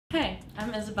Hey,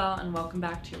 I'm Isabel and welcome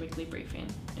back to your weekly briefing.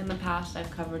 In the past,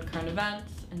 I've covered current events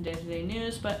and day-to-day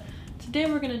news, but today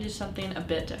we're going to do something a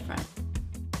bit different.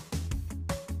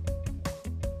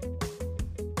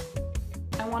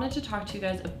 I wanted to talk to you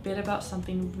guys a bit about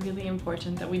something really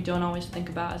important that we don't always think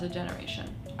about as a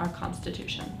generation, our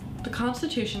Constitution. The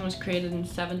Constitution was created in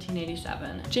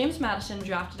 1787. James Madison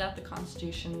drafted out the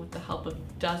Constitution with the help of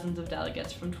dozens of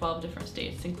delegates from 12 different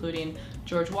states, including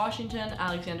George Washington,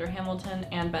 Alexander Hamilton,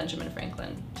 and Benjamin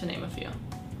Franklin, to name a few.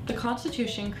 The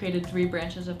Constitution created three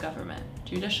branches of government: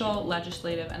 judicial,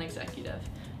 legislative, and executive.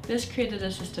 This created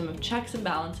a system of checks and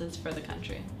balances for the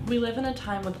country. We live in a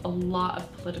time with a lot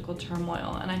of political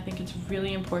turmoil, and I think it's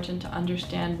really important to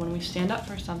understand when we stand up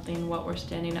for something what we're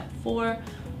standing up for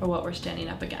or what we're standing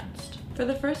up against. For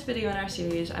the first video in our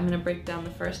series, I'm going to break down the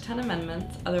first 10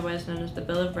 amendments, otherwise known as the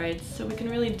Bill of Rights, so we can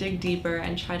really dig deeper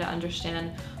and try to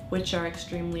understand which are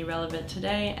extremely relevant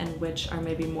today and which are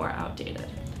maybe more outdated.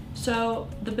 So,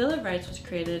 the Bill of Rights was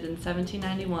created in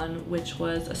 1791, which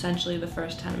was essentially the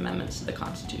first 10 amendments to the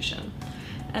Constitution.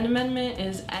 An amendment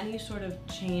is any sort of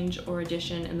change or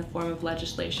addition in the form of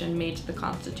legislation made to the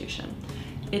Constitution.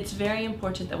 It's very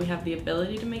important that we have the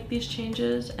ability to make these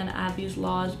changes and add these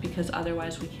laws because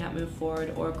otherwise we can't move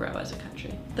forward or grow as a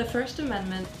country. The First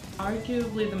Amendment,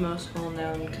 arguably the most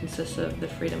well-known, consists of the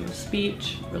freedom of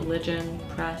speech, religion,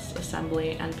 press,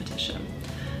 assembly, and petition.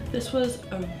 This was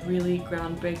a really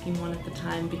groundbreaking one at the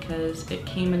time because it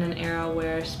came in an era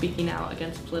where speaking out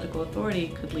against political authority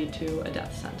could lead to a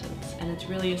death sentence. And it's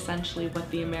really essentially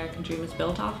what the American dream is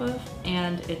built off of,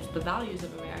 and it's the values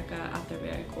of America at their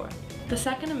very core. The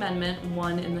Second Amendment,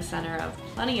 one in the center of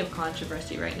plenty of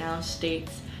controversy right now,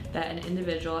 states that an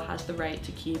individual has the right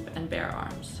to keep and bear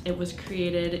arms. It was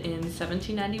created in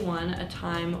 1791, a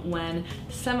time when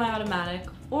semi-automatic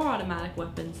or automatic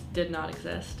weapons did not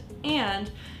exist,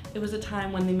 and it was a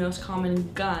time when the most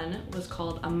common gun was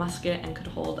called a musket and could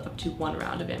hold up to 1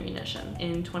 round of ammunition.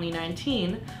 In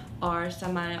 2019, our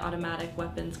semi-automatic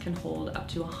weapons can hold up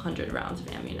to 100 rounds of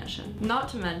ammunition. Not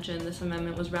to mention, this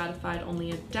amendment was ratified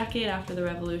only a decade after the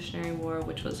Revolutionary War,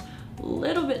 which was a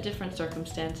little bit different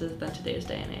circumstances than today's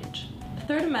day and age. The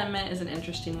Third Amendment is an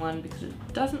interesting one because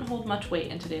it doesn't hold much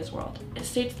weight in today's world. It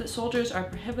states that soldiers are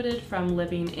prohibited from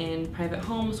living in private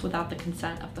homes without the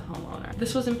consent of the homeowner.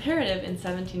 This was imperative in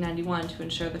 1791 to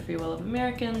ensure the free will of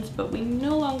Americans, but we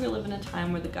no longer live in a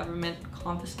time where the government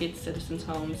confiscates citizens'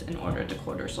 homes in order to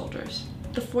quarter soldiers.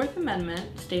 The Fourth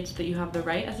Amendment states that you have the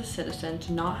right as a citizen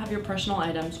to not have your personal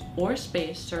items or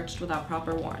space searched without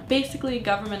proper warrant. Basically,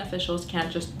 government officials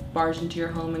can't just barge into your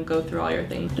home and go through all your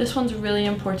things. This one's really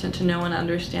important to know and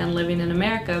understand living in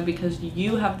America because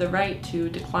you have the right to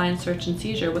decline search and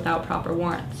seizure without proper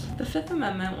warrants. The Fifth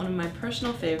Amendment, one of my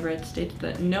personal favorites, states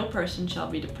that no person shall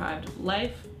be deprived of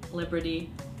life, liberty,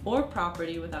 or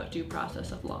property without due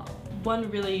process of law.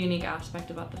 One really unique aspect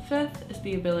about the Fifth is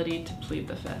the ability to plead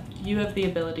the Fifth. You have the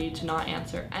ability to not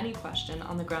answer any question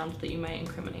on the grounds that you might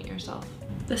incriminate yourself.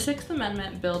 The Sixth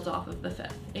Amendment builds off of the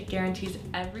Fifth. It guarantees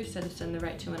every citizen the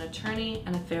right to an attorney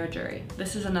and a fair jury.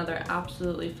 This is another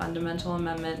absolutely fundamental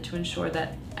amendment to ensure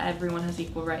that everyone has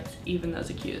equal rights, even those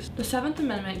accused. The Seventh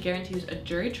Amendment guarantees a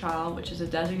jury trial, which is a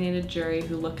designated jury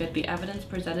who look at the evidence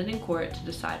presented in court to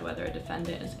decide whether a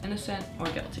defendant is innocent or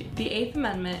guilty. The Eighth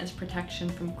Amendment is protection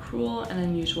from cruel and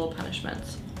unusual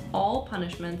punishments. All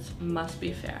punishments must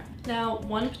be fair. Now,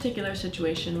 one particular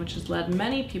situation which has led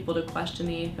many people to question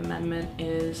the Eighth Amendment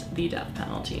is the death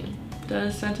penalty.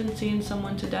 Does sentencing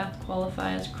someone to death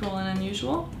qualify as cruel and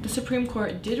unusual? The Supreme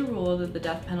Court did rule that the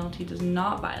death penalty does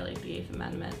not violate the Eighth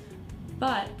Amendment,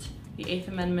 but the Eighth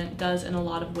Amendment does in a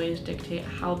lot of ways dictate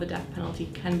how the death penalty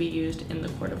can be used in the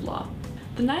court of law.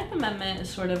 The Ninth Amendment is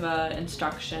sort of an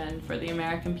instruction for the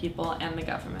American people and the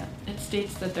government. It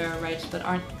states that there are rights that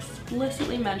aren't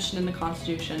explicitly mentioned in the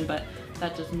Constitution, but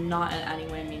that does not in any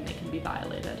way mean they can be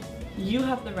violated. You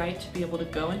have the right to be able to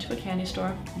go into a candy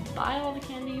store, buy all the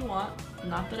candy you want,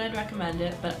 not that I'd recommend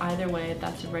it, but either way,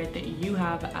 that's a right that you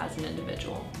have as an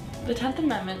individual. The 10th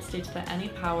Amendment states that any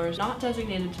powers not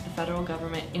designated to the federal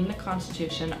government in the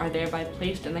Constitution are thereby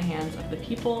placed in the hands of the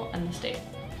people and the state.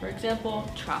 For example,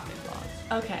 traffic laws.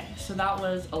 Okay, so that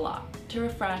was a lot. To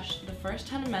refresh, the first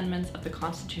 10 amendments of the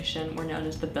Constitution were known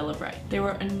as the Bill of Rights. They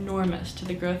were enormous to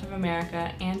the growth of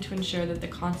America and to ensure that the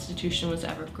Constitution was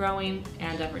ever growing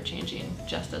and ever changing,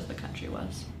 just as the country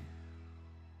was.